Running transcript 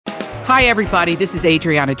Hi, everybody. This is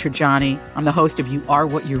Adriana Trajani. I'm the host of You Are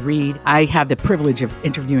What You Read. I have the privilege of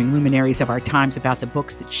interviewing luminaries of our times about the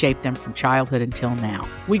books that shaped them from childhood until now.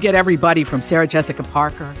 We get everybody from Sarah Jessica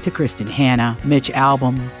Parker to Kristen Hanna, Mitch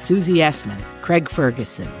Albom, Susie Essman, Craig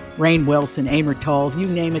Ferguson, Rainn Wilson, Amor Tolls, you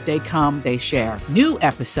name it, they come, they share. New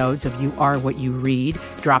episodes of You Are What You Read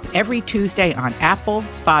drop every Tuesday on Apple,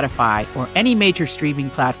 Spotify, or any major streaming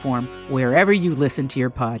platform wherever you listen to your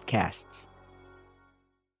podcasts.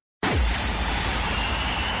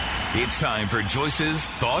 It's time for Joyce's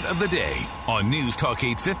Thought of the Day on News Talk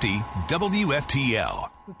 850 WFTL.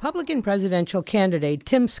 Republican presidential candidate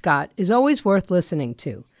Tim Scott is always worth listening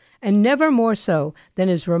to, and never more so than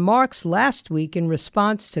his remarks last week in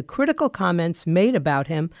response to critical comments made about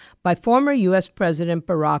him by former U.S. President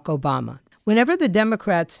Barack Obama. Whenever the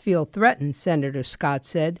Democrats feel threatened, Senator Scott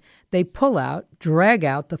said, they pull out, drag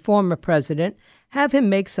out the former president, have him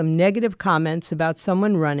make some negative comments about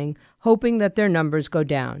someone running, hoping that their numbers go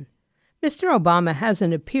down. Mr. Obama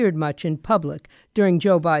hasn't appeared much in public during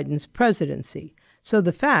Joe Biden's presidency, so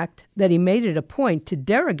the fact that he made it a point to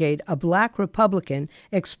derogate a black Republican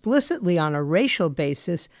explicitly on a racial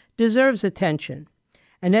basis deserves attention.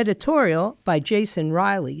 An editorial by Jason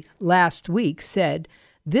Riley last week said,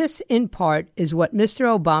 "This, in part, is what Mr.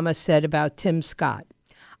 Obama said about Tim Scott.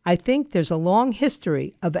 I think there's a long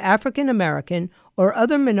history of African American or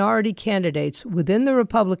other minority candidates within the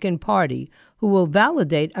Republican Party who will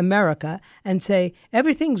validate America and say,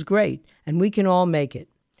 everything's great and we can all make it."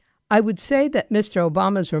 I would say that Mr.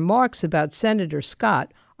 Obama's remarks about Senator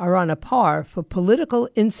Scott are on a par for political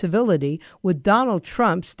incivility with Donald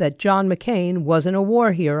Trump's that John McCain wasn't a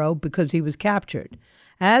war hero because he was captured.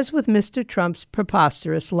 As with Mr. Trump's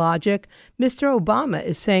preposterous logic, Mr. Obama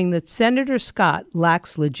is saying that Senator Scott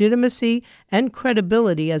lacks legitimacy and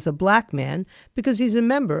credibility as a black man because he's a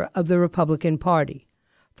member of the Republican Party.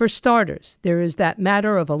 For starters, there is that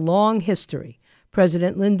matter of a long history.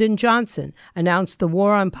 President Lyndon Johnson announced the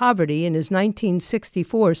war on poverty in his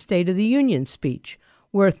 1964 State of the Union speech.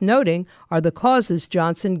 Worth noting are the causes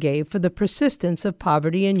Johnson gave for the persistence of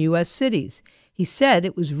poverty in U.S. cities. He said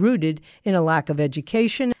it was rooted in a lack of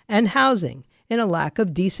education and housing, in a lack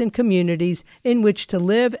of decent communities in which to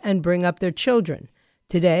live and bring up their children.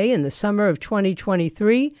 Today, in the summer of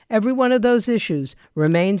 2023, every one of those issues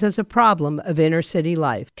remains as a problem of inner city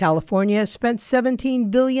life. California has spent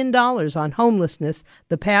 $17 billion on homelessness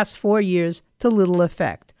the past 4 years to little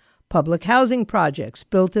effect. Public housing projects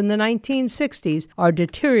built in the 1960s are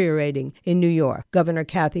deteriorating in New York. Governor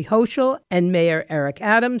Kathy Hochul and Mayor Eric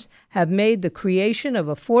Adams have made the creation of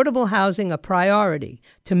affordable housing a priority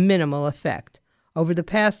to minimal effect. Over the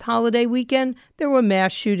past holiday weekend, there were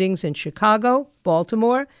mass shootings in Chicago,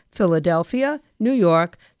 Baltimore, Philadelphia, New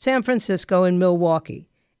York, San Francisco, and Milwaukee.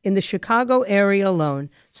 In the Chicago area alone,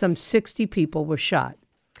 some 60 people were shot.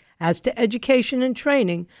 As to education and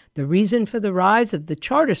training, the reason for the rise of the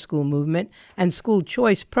charter school movement and school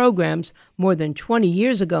choice programs more than 20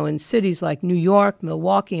 years ago in cities like New York,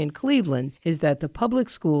 Milwaukee, and Cleveland is that the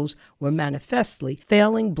public schools were manifestly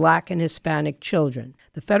failing Black and Hispanic children.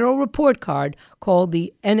 The federal report card called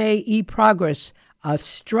the NAE progress a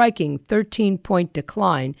striking 13-point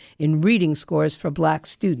decline in reading scores for Black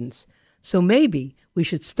students. So maybe we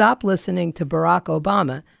should stop listening to Barack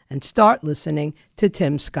Obama and start listening to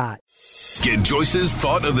Tim Scott. Get Joyce's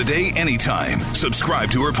Thought of the Day anytime. Subscribe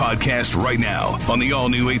to her podcast right now on the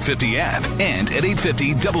all-new 850 app and at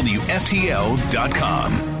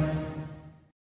 850WFTL.com.